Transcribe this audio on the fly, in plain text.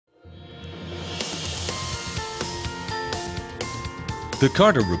The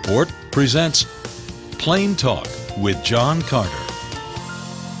Carter Report presents Plain Talk with John Carter.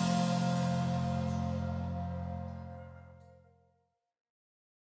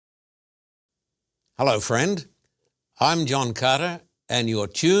 Hello, friend. I'm John Carter, and you're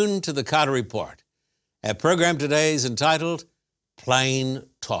tuned to The Carter Report. Our program today is entitled Plain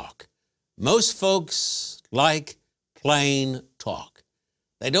Talk. Most folks like plain talk.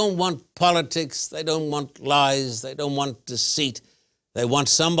 They don't want politics, they don't want lies, they don't want deceit. They want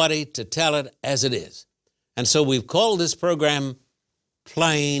somebody to tell it as it is. And so we've called this program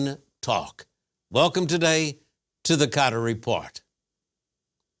Plain Talk. Welcome today to The Carter Report.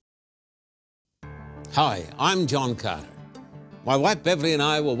 Hi, I'm John Carter. My wife Beverly and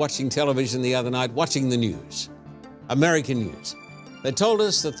I were watching television the other night, watching the news, American news. They told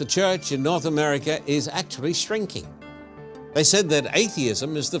us that the church in North America is actually shrinking. They said that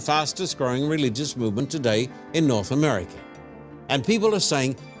atheism is the fastest growing religious movement today in North America. And people are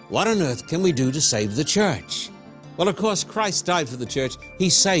saying, what on earth can we do to save the church? Well, of course, Christ died for the church. He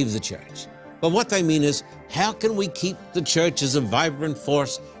saved the church. But what they mean is, how can we keep the church as a vibrant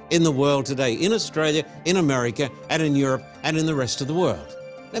force in the world today, in Australia, in America, and in Europe, and in the rest of the world?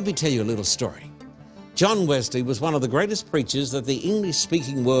 Let me tell you a little story. John Wesley was one of the greatest preachers that the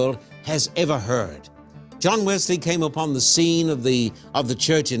English-speaking world has ever heard. John Wesley came upon the scene of the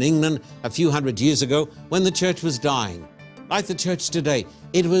church in England a few hundred years ago when the church was dying. Like the church today,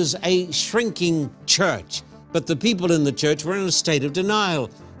 it was a shrinking church, but the people in the church were in a state of denial.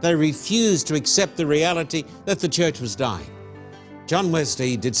 They refused to accept the reality that the church was dying. John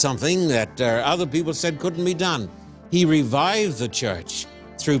Wesley did something that other people said couldn't be done. He revived the church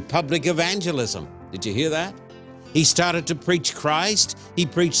through public evangelism. Did you hear that? He started to preach Christ, he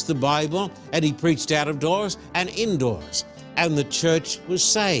preached the Bible, and he preached out of doors and indoors, and the church was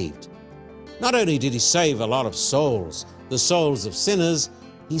saved. Not only did he save a lot of souls, the souls of sinners,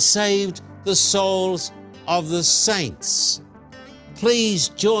 he saved the souls of the saints. Please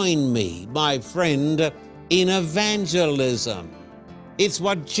join me, my friend, in evangelism. It's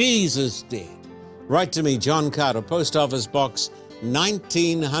what Jesus did. Write to me, John Carter, Post Office Box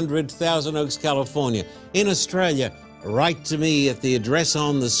 1900, Thousand Oaks, California. In Australia, write to me at the address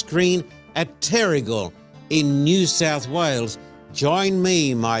on the screen at Terrigal in New South Wales. Join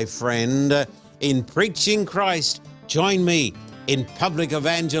me, my friend, in preaching Christ. Join me in public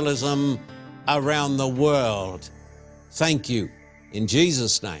evangelism around the world. Thank you. In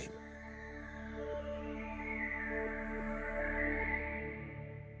Jesus' name.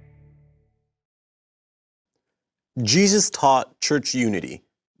 Jesus taught church unity,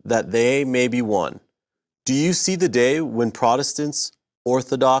 that they may be one. Do you see the day when Protestants,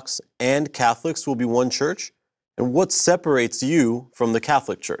 Orthodox, and Catholics will be one church? And what separates you from the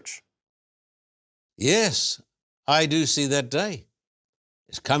Catholic Church? Yes, I do see that day.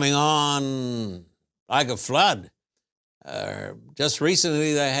 It's coming on like a flood. Just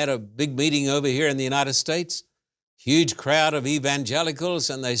recently, they had a big meeting over here in the United States, huge crowd of evangelicals,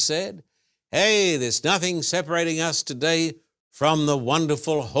 and they said, hey, there's nothing separating us today from the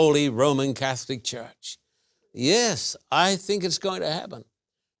wonderful, holy Roman Catholic Church. Yes, I think it's going to happen.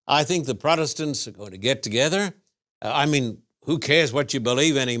 I think the Protestants are going to get together. Who cares what you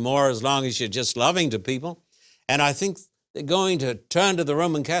believe anymore as long as you're just loving to people? And I think they're going to turn to the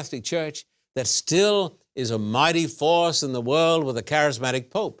Roman Catholic Church that still is a mighty force in the world with a charismatic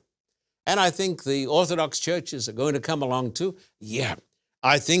pope. And I think the Orthodox churches are going to come along too. Yeah,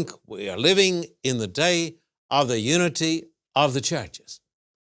 I think we are living in the day of the unity of the churches.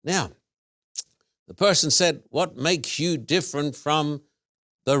 Now, the person said, what makes you different from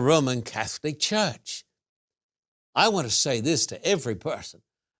the Roman Catholic Church? I want to say this to every person.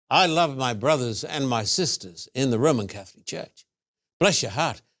 I love my brothers and my sisters in the Roman Catholic Church. Bless your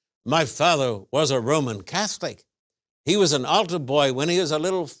heart. My father was a Roman Catholic. He was an altar boy when he was a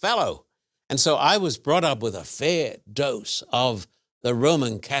little fellow. And so I was brought up with a fair dose of the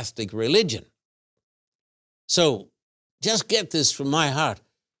Roman Catholic religion. So just get this from my heart.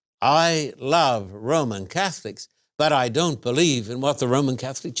 I love Roman Catholics, but I don't believe in what the Roman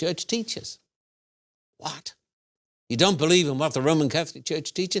Catholic Church teaches. What? You don't believe in what the Roman Catholic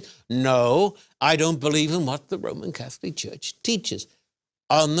Church teaches? No, I don't believe in what the Roman Catholic Church teaches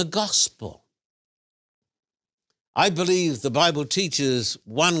on the gospel. I believe the Bible teaches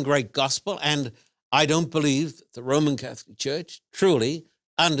one great gospel, and I don't believe that the Roman Catholic Church truly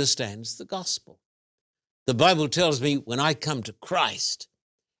understands the gospel. The Bible tells me when I come to Christ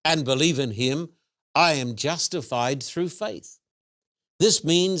and believe in him, I am justified through faith. This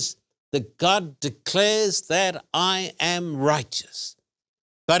means that God declares that I am righteous.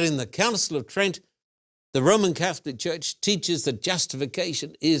 But in the Council of Trent, The Roman Catholic Church teaches that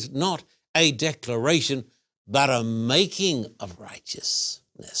justification is not a declaration, but a making of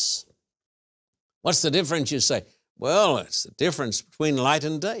righteousness. What's the difference, you say? Well, it's the difference between light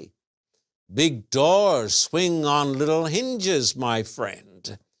and day. Big doors swing on little hinges, my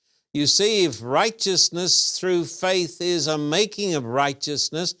friend. You see, if righteousness through faith is a making of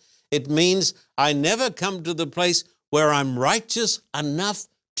righteousness, it means I never come to the place where I'm righteous enough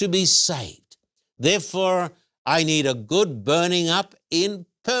to be saved. Therefore, I need a good burning up in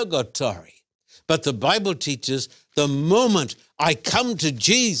purgatory. But the Bible teaches the moment I come to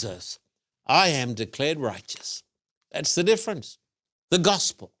Jesus, I am declared righteous. That's the difference. The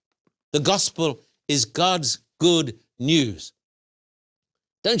gospel. The gospel is God's good news.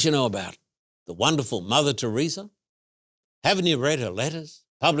 Don't you know about the wonderful Mother Teresa? Haven't you read her letters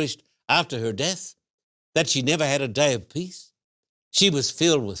published after her death? That she never had a day of peace? She was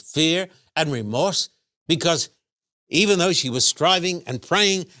filled with fear and remorse because even though she was striving and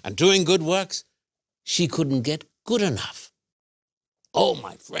praying and doing good works, she couldn't get good enough. Oh,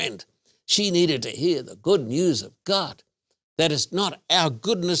 my friend, she needed to hear the good news of God, that it's not our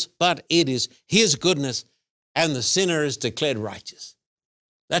goodness, but it is His goodness, and the sinner is declared righteous.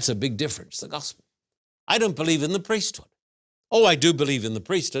 That's a big difference, the gospel. I don't believe in the priesthood. Oh, I do believe in the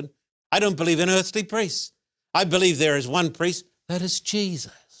priesthood. I don't believe in earthly priests. I believe there is one priest, that is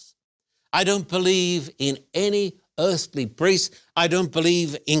Jesus. I don't believe in any earthly priest. I don't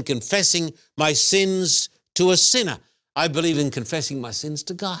believe in confessing my sins to a sinner. I believe in confessing my sins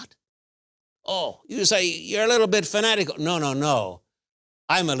to God. Oh, you say you're a little bit fanatical. No.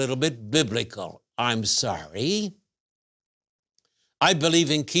 I'm a little bit biblical. I'm sorry. I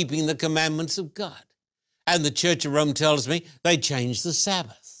believe in keeping the commandments of God. And the Church of Rome tells me they changed the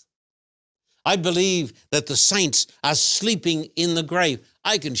Sabbath. I believe that the saints are sleeping in the grave.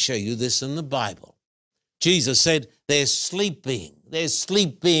 I can show you this in the Bible. Jesus said they're sleeping. They're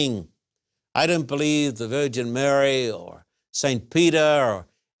sleeping. I don't believe the Virgin Mary or St. Peter or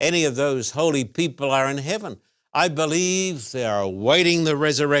any of those holy people are in heaven. I believe they are awaiting the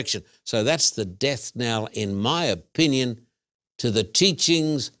resurrection. So that's the death knell, in my opinion, to the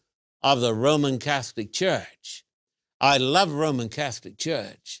teachings of the Roman Catholic Church. I love Roman Catholic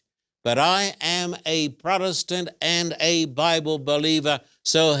Church, but I am a Protestant and a Bible believer,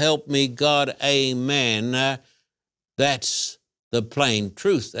 so help me God, amen. That's the plain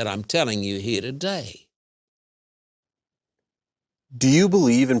truth that I'm telling you here today. Do you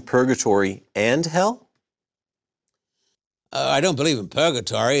believe in purgatory and hell? I don't believe in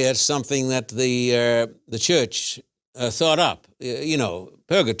purgatory. That's something that the church thought up. You know,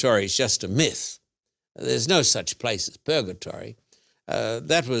 purgatory is just a myth. There's no such place as purgatory.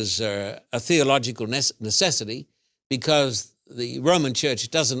 That was a theological necessity because the Roman Church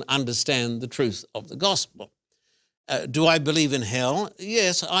doesn't understand the truth of the gospel. Do I believe in hell?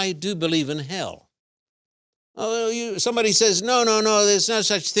 Yes, I do believe in hell. Oh, somebody says, no, there's no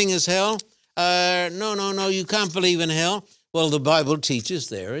such thing as hell. No, you can't believe in hell. Well, the Bible teaches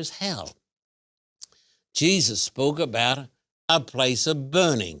there is hell. Jesus spoke about a place of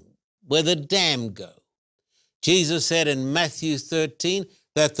burning where the damned go. Jesus said in Matthew 13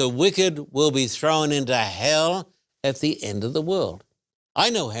 that the wicked will be thrown into hell at the end of the world. I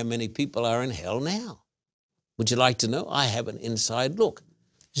know how many people are in hell now. Would you like to know? I have an inside look.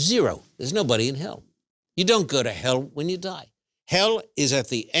 0. There's nobody in hell. You don't go to hell when you die. Hell is at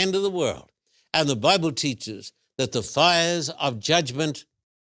the end of the world. And the Bible teaches that the fires of judgment,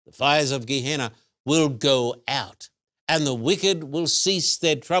 the fires of Gehenna, will go out. And the wicked will cease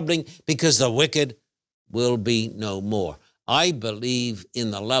their troubling because the wicked will be no more. I believe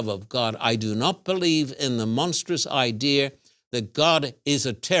in the love of God. I do not believe in the monstrous idea that God is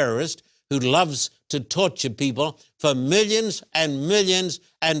a terrorist who loves to torture people for millions and millions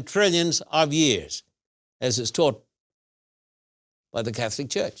and trillions of years, as is taught by the Catholic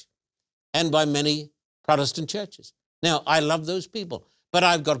Church and by many Protestant churches. Now, I love those people, but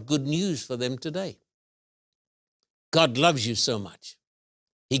I've got good news for them today. God loves you so much.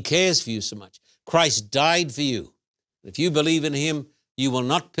 He cares for you so much. Christ died for you. If you believe in Him, you will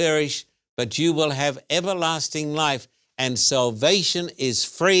not perish, but you will have everlasting life, and salvation is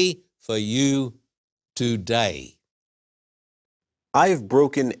free for you today. I have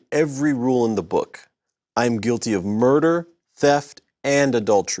broken every rule in the book. I am guilty of murder, theft, and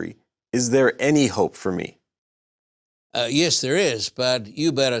adultery. Is there any hope for me? Yes, there is, but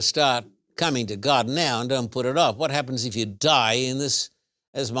you better start coming to God now and don't put it off. What happens if you die in this,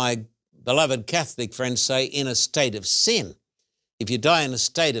 as my beloved Catholic friends say, in a state of sin? If you die in a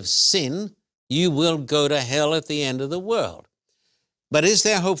state of sin, you will go to hell at the end of the world. But is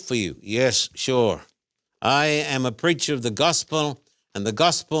there hope for you? Yes, sure. I am a preacher of the gospel, and the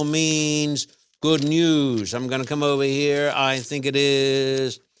gospel means good news. I'm going to come over here, I think it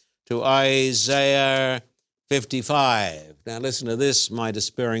is, to Isaiah 55. Now listen to this, my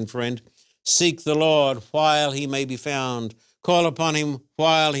despairing friend. Seek the Lord while he may be found. Call upon him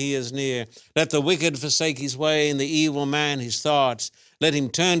while he is near. Let the wicked forsake his way, and the evil man his thoughts. Let him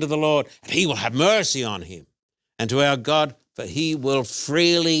turn to the Lord, and he will have mercy on him, and to our God, for he will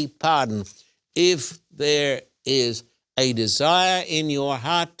freely pardon. If there is a desire in your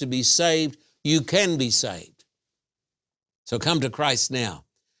heart to be saved, you can be saved. So come to Christ now.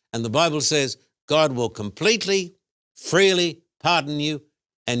 And the Bible says God will completely, freely pardon you,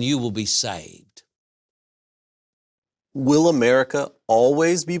 and you will be saved. Will America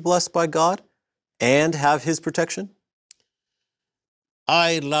always be blessed by God and have his protection?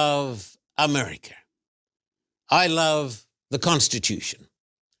 I love America. I love the Constitution.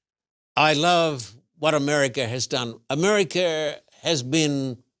 I love what America has done. America has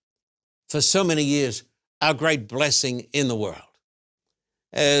been, for so many years, our great blessing in the world.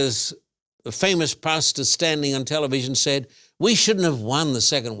 As a famous pastor standing on television said, we shouldn't have won the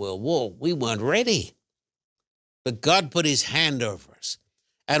Second World War. We weren't ready. But God put his hand over us,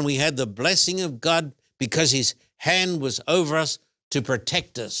 and we had the blessing of God because his hand was over us to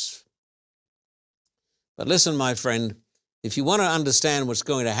protect us. But listen, my friend, if you want to understand what's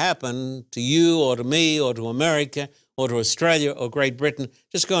going to happen to you or to me or to America or to Australia or Great Britain,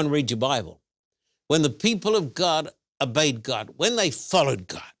 just go and read your Bible. When the people of God obeyed God, when they followed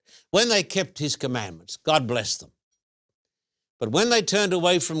God, when they kept his commandments, God blessed them. But when they turned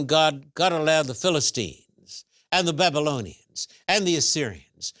away from God, God allowed the Philistines and the Babylonians and the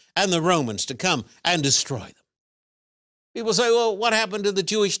Assyrians and the Romans to come and destroy them. People say, well, what happened to the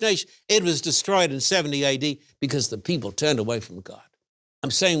Jewish nation? It was destroyed in 70 AD because the people turned away from God.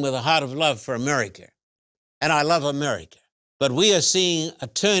 I'm saying with a heart of love for America, and I love America, but we are seeing a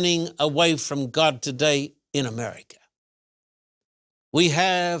turning away from God today in America. We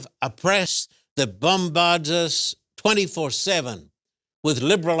have a press that bombards us 24/7 with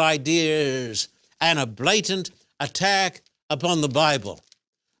liberal ideas and a blatant attack upon the Bible,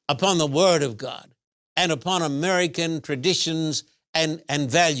 upon the Word of God, and upon American traditions and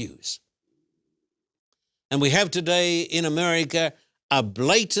values. And we have today in America a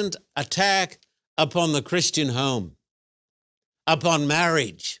blatant attack upon the Christian home, upon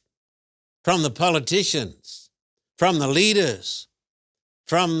marriage, from the politicians, from the leaders,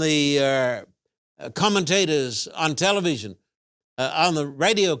 from the commentators on television, on the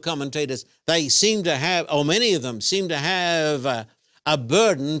radio commentators. They seem to have, or many of them seem to have a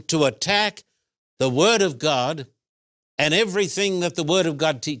burden to attack the Word of God and everything that the Word of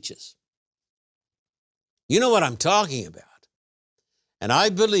God teaches. You know what I'm talking about. And I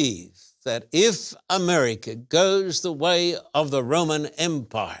believe that if America goes the way of the Roman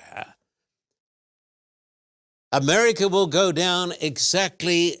Empire, America will go down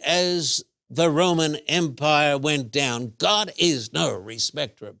exactly as the Roman Empire went down. God is no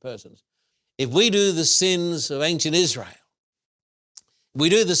respecter of persons. If we do the sins of ancient Israel, we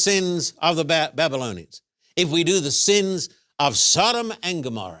do the sins of the Babylonians, if we do the sins of Sodom and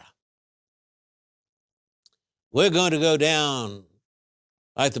Gomorrah, we're going to go down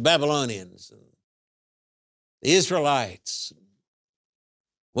like the Babylonians and the Israelites.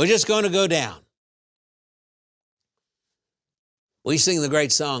 We're just going to go down. We sing the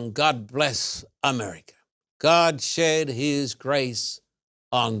great song, God Bless America. God shed his grace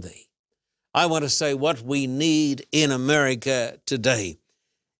on thee. I want to say what we need in America today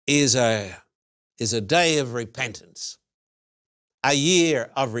is a day of repentance, a year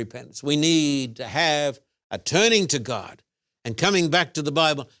of repentance. We need to have a turning to God and coming back to the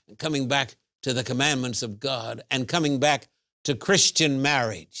Bible and coming back to the commandments of God and coming back to Christian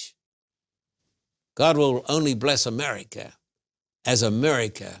marriage. God will only bless America as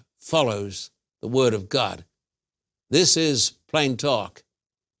America follows the Word of God. This is Plain Talk,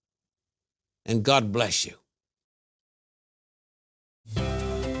 and God bless you.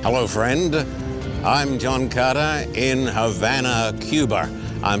 Hello, friend. I'm John Carter in Havana, Cuba.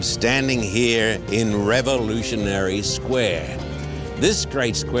 I'm standing here in Revolutionary Square. This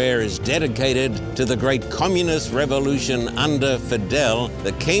great square is dedicated to the great communist revolution under Fidel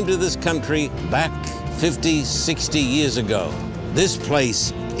that came to this country back 50, 60 years ago. This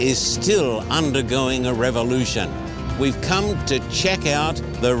place is still undergoing a revolution. We've come to check out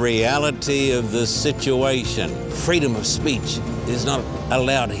the reality of the situation. Freedom of speech is not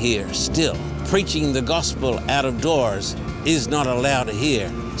allowed here still. Preaching the gospel out of doors is not allowed here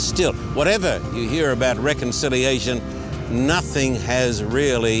still. Whatever you hear about reconciliation, nothing has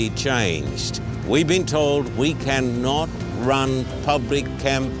really changed. We've been told we cannot run public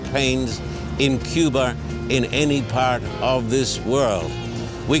campaigns in Cuba in any part of this world.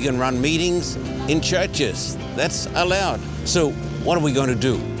 We can run meetings in churches. That's allowed. So what are we going to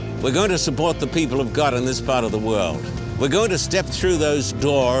do? We're going to support the people of God in this part of the world. We're going to step through those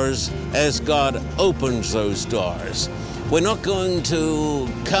doors as God opens those doors. We're not going to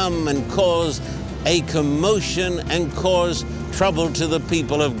come and cause a commotion and cause trouble to the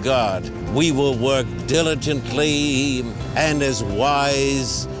people of God. We will work diligently and as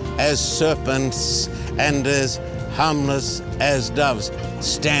wise as serpents and as harmless as doves.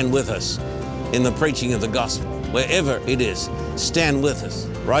 Stand with us in the preaching of the gospel, wherever it is. Stand with us.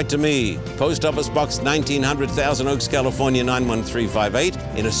 Write to me, Post Office Box 1900, Thousand Oaks, California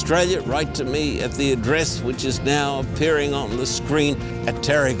 91358. In Australia, write to me at the address which is now appearing on the screen at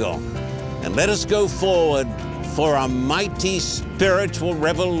Terrigal. And let us go forward for a mighty spiritual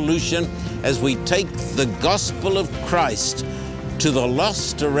revolution as we take the gospel of Christ to the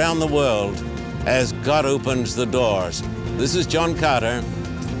lost around the world as God opens the doors. This is John Carter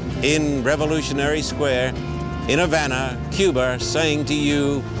in Revolutionary Square in Havana, Cuba, saying to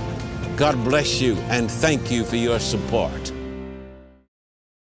you, God bless you and thank you for your support.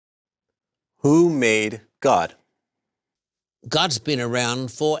 Who made God? God's been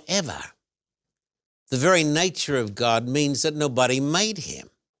around forever. The very nature of God means that nobody made him.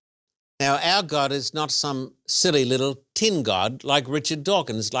 Now, our God is not some silly little tin god like Richard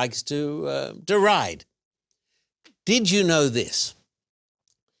Dawkins likes to deride. Did you know this?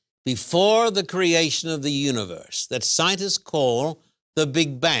 Before the creation of the universe, that scientists call the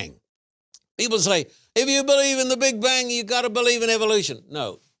Big Bang. People say, if you believe in the Big Bang, you've got to believe in evolution.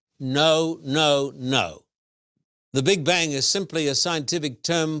 No, no, no, no. The Big Bang is simply a scientific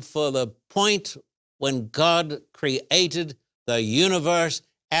term for the point when God created the universe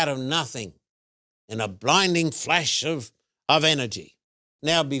out of nothing in a blinding flash of energy.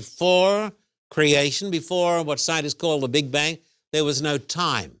 Now, before creation, before what scientists call the Big Bang, there was no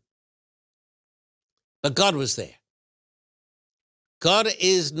time. But God was there. God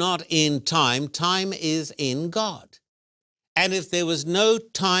is not in time. Time is in God. And if there was no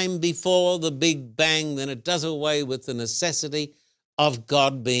time before the Big Bang, then it does away with the necessity of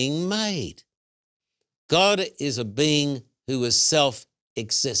God being made. God is a being who is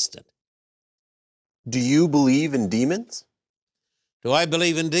self-existent. Do you believe in demons? Do I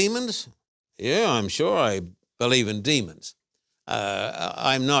believe in demons? Yeah, I'm sure I believe in demons.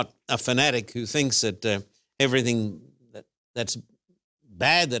 I'm not a fanatic who thinks that everything that's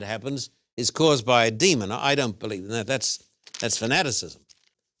bad that happens is caused by a demon. I don't believe in that. That's fanaticism.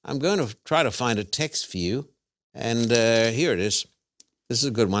 I'm going to try to find a text for you, and here it is. This is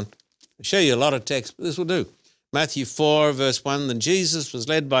a good one. I'll show you a lot of text, but this will do. Matthew 4, verse 1, then Jesus was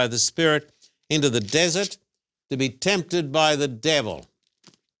led by the Spirit into the desert to be tempted by the devil.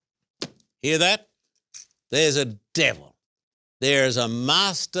 Hear that? There's a devil. There's a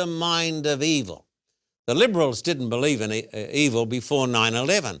mastermind of evil. The liberals didn't believe in evil before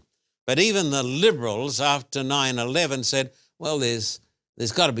 9/11, but even the liberals after 9/11 said, well, there's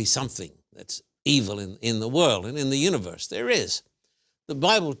got to be something that's evil in the world and in the universe. There is. The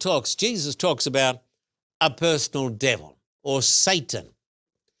Bible talks, Jesus talks about a personal devil or Satan.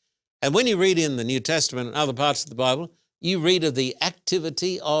 And when you read in the New Testament and other parts of the Bible, you read of the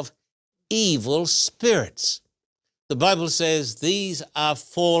activity of evil spirits. The Bible says these are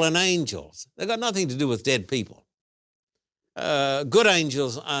fallen angels. They've got nothing to do with dead people. Good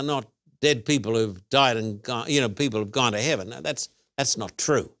angels are not dead people who've died and gone, people who've gone to heaven. Now, that's not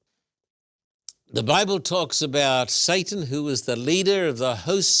true. The Bible talks about Satan, who is the leader of the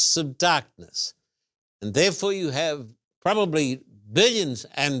hosts of darkness. And therefore you have probably billions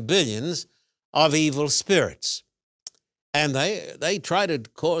and billions of evil spirits. And they try to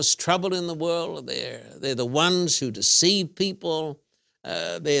cause trouble in the world. They're the ones who deceive people.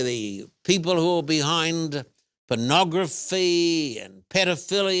 They're the people who are behind pornography and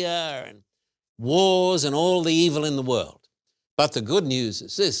pedophilia and wars and all the evil in the world. But the good news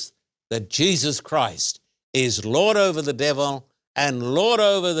is this, that Jesus Christ is Lord over the devil and Lord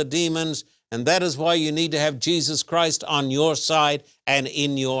over the demons, and that is why you need to have Jesus Christ on your side and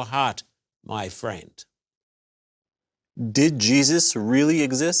in your heart, my friend. Did Jesus really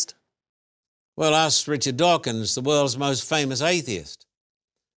exist? Well, ask Richard Dawkins, the world's most famous atheist.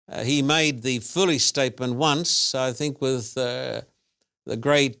 He made the foolish statement once, I think with the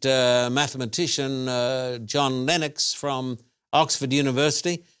great mathematician John Lennox from Oxford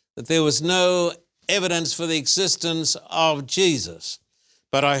University, that there was no evidence for the existence of Jesus.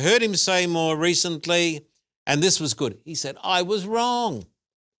 But I heard him say more recently, and this was good, he said, I was wrong.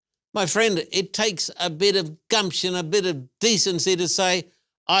 My friend, it takes a bit of gumption, a bit of decency to say,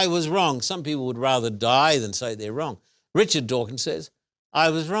 I was wrong. Some people would rather die than say they're wrong. Richard Dawkins says, I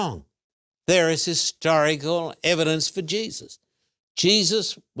was wrong. There is historical evidence for Jesus.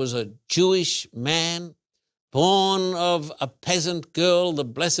 Jesus was a Jewish man, born of a peasant girl, the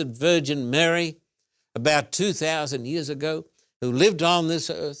Blessed Virgin Mary, about 2,000 years ago, who lived on this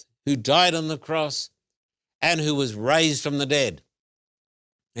earth, who died on the cross, and who was raised from the dead.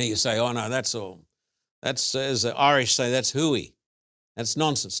 And you say, oh no, that's all. That's, as the Irish say, that's hooey. That's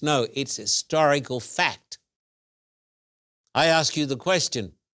nonsense. No, it's historical fact. I ask you the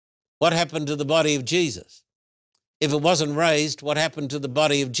question, what happened to the body of Jesus? If it wasn't raised, what happened to the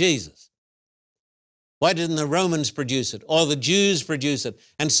body of Jesus? Why didn't the Romans produce it or the Jews produce it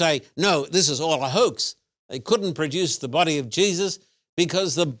and say, no, this is all a hoax? They couldn't produce the body of Jesus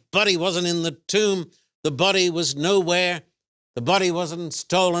because the body wasn't in the tomb. The body was nowhere. The body wasn't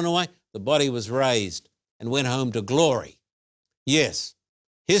stolen away. The body was raised and went home to glory. Yes,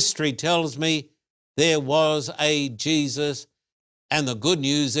 history tells me there was a Jesus, and the good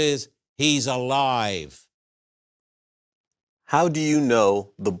news is he's alive. How do you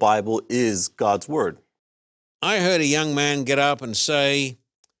know the Bible is God's Word? I heard a young man get up and say,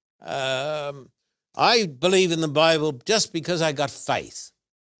 I believe in the Bible just because I got faith.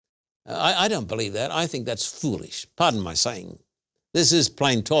 I don't believe that. I think that's foolish. Pardon my saying. This is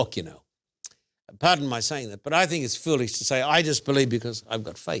plain talk, you know. Pardon my saying that, but I think it's foolish to say, I just believe because I've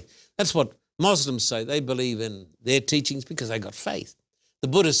got faith. That's what Muslims say. They believe in their teachings because I got faith. The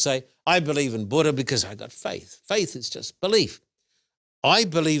Buddhists say, I believe in Buddha because I got faith. Faith is just belief. I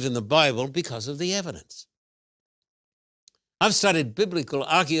believe in the Bible because of the evidence. I've studied biblical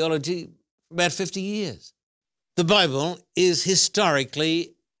archaeology for about 50 years. The Bible is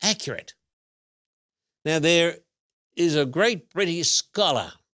historically accurate. Now, there is a great British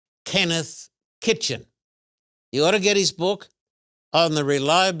scholar, Kenneth Kitchen. You ought to get his book on the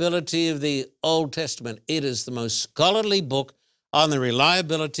reliability of the Old Testament. It is the most scholarly book on the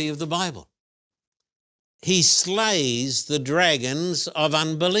reliability of the Bible. He slays the dragons of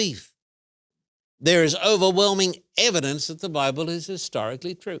unbelief. There is overwhelming evidence that the Bible is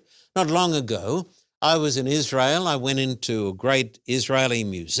historically true. Not long ago, I was in Israel. I went into a great Israeli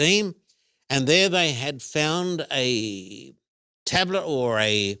museum, and there they had found a tablet or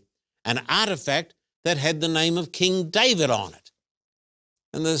an artifact that had the name of King David on it.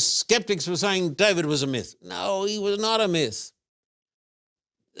 And the skeptics were saying David was a myth. No, he was not a myth.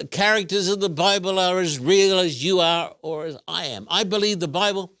 The characters of the Bible are as real as you are or as I am. I believe the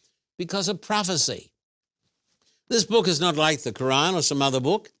Bible because of prophecy. This book is not like the Quran or some other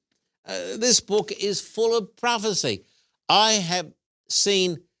book. This book is full of prophecy. I have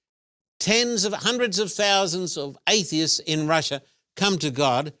seen hundreds of thousands of atheists in Russia come to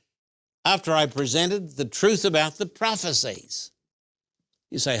God after I presented the truth about the prophecies.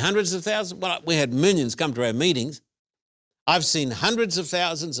 You say hundreds of thousands? Well, we had millions come to our meetings. I've seen hundreds of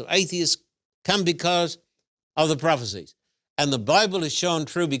thousands of atheists come because of the prophecies. And the Bible is shown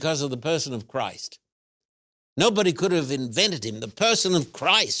true because of the person of Christ. Nobody could have invented him. The person of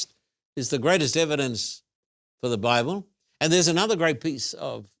Christ is the greatest evidence for the Bible. And there's another great piece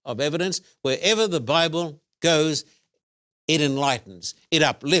of evidence. Wherever the Bible goes, it enlightens, it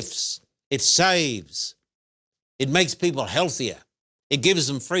uplifts, it saves, it makes people healthier, it gives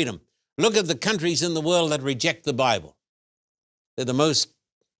them freedom. Look at the countries in the world that reject the Bible. They're the most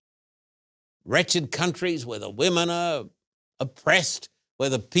wretched countries where the women are oppressed, where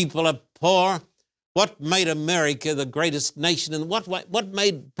the people are poor. What made America the greatest nation? And what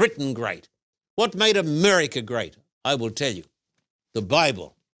made Britain great? What made America great? I will tell you, the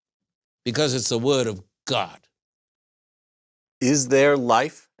Bible, because it's the Word of God. Is there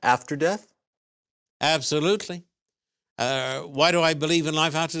life after death? Absolutely. Why do I believe in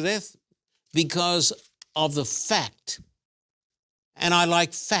life after death? Because of the fact. And I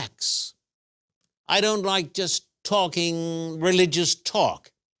like facts. I don't like just talking religious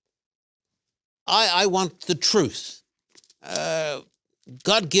talk. I want the truth.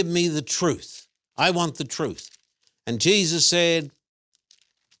 God give me the truth. I want the truth. And Jesus said,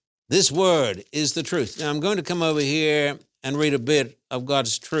 this word is the truth. Now I'm going to come over here and read a bit of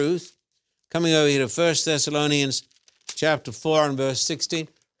God's truth. Coming over here to 1 Thessalonians chapter 4 and verse 16,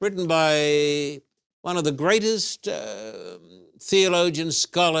 written by one of the greatest theologians,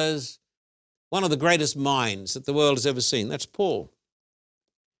 scholars, one of the greatest minds that the world has ever seen. That's Paul.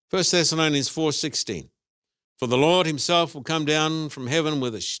 1 Thessalonians 4:16. For the Lord himself will come down from heaven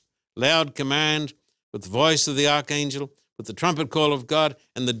with a loud command, with the voice of the archangel, with the trumpet call of God,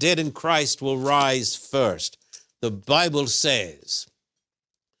 and the dead in Christ will rise first. The Bible says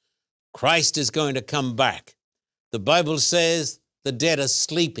Christ is going to come back. The Bible says the dead are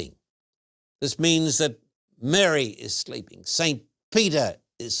sleeping. This means that Mary is sleeping. St. Peter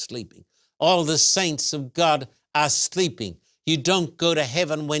is sleeping. All the saints of God are sleeping. You don't go to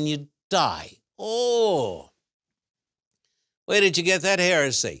heaven when you die. Oh, where did you get that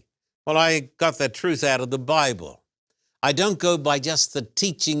heresy? Well, I got the truth out of the Bible. I don't go by just the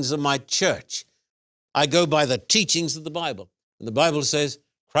teachings of my church. I go by the teachings of the Bible. And the Bible says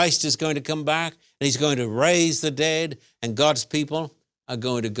Christ is going to come back, and he's going to raise the dead, and God's people are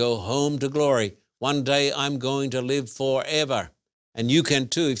going to go home to glory. One day I'm going to live forever, and you can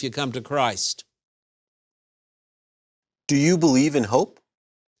too if you come to Christ. Do you believe in hope?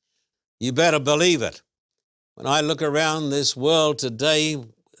 You better believe it. When I look around this world today,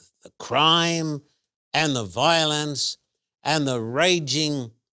 with the crime and the violence and the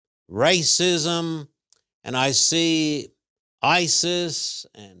raging racism, and I see ISIS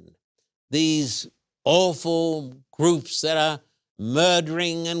and these awful groups that are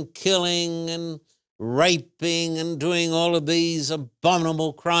murdering and killing and raping and doing all of these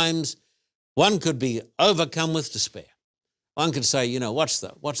abominable crimes, one could be overcome with despair. One could say, what's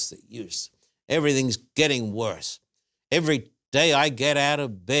the use? Everything's getting worse. Every day I get out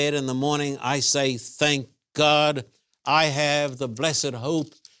of bed in the morning, I say, thank God I have the blessed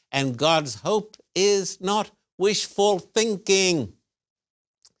hope, and God's hope is not wishful thinking.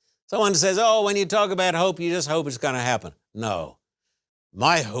 Someone says, when you talk about hope, you just hope it's going to happen. No,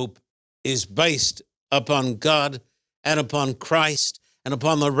 my hope is based upon God and upon Christ and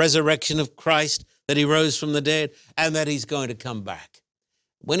upon the resurrection of Christ, that he rose from the dead and that he's going to come back.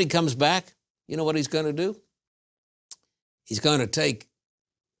 When he comes back, you know what he's going to do? He's going to take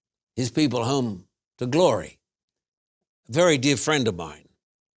his people home to glory. A very dear friend of mine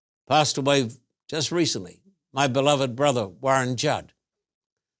passed away just recently, my beloved brother, Warren Judd.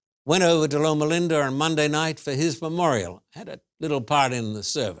 Went over to Loma Linda on Monday night for his memorial, had a little part in the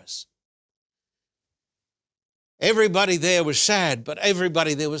service. Everybody there was sad, but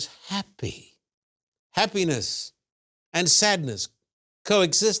everybody there was happy. Happiness and sadness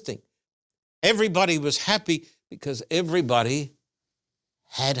coexisting. Everybody was happy because everybody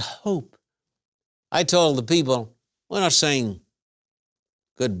had hope. I told the people, we're not saying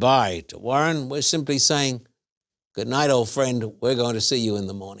goodbye to Warren. We're simply saying, good night, old friend. We're going to see you in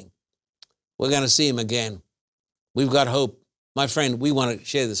the morning. We're going to see him again. We've got hope. My friend, we want to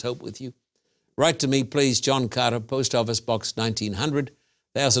share this hope with you. Write to me, please, John Carter, Post Office Box 1900,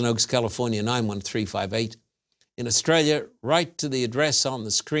 Thousand Oaks, California, 91358. In Australia, write to the address on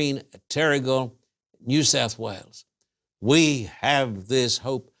the screen at Terrigal, New South Wales. We have this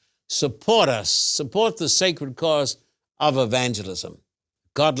hope. Support us. Support the sacred cause of evangelism.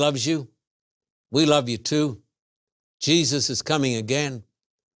 God loves you. We love you too. Jesus is coming again.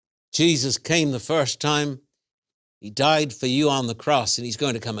 Jesus came the first time. He died for you on the cross, and he's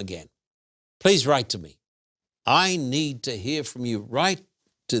going to come again. Please write to me. I need to hear from you. Write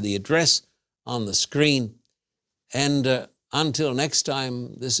to the address on the screen. And until next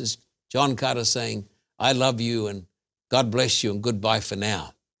time, this is John Carter saying, I love you and God bless you and goodbye for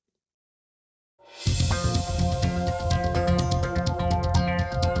now.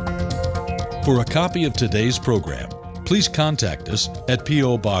 For a copy of today's program, please contact us at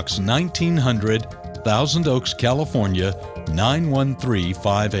P.O. Box 1900, Thousand Oaks, California,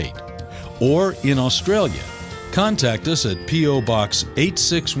 91358. Or in Australia, contact us at P.O. Box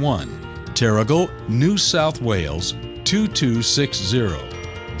 861, Terrigal, New South Wales, 2260.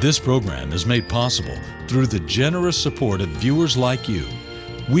 This program is made possible through the generous support of viewers like you.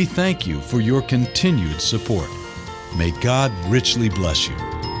 We thank you for your continued support. May God richly bless you.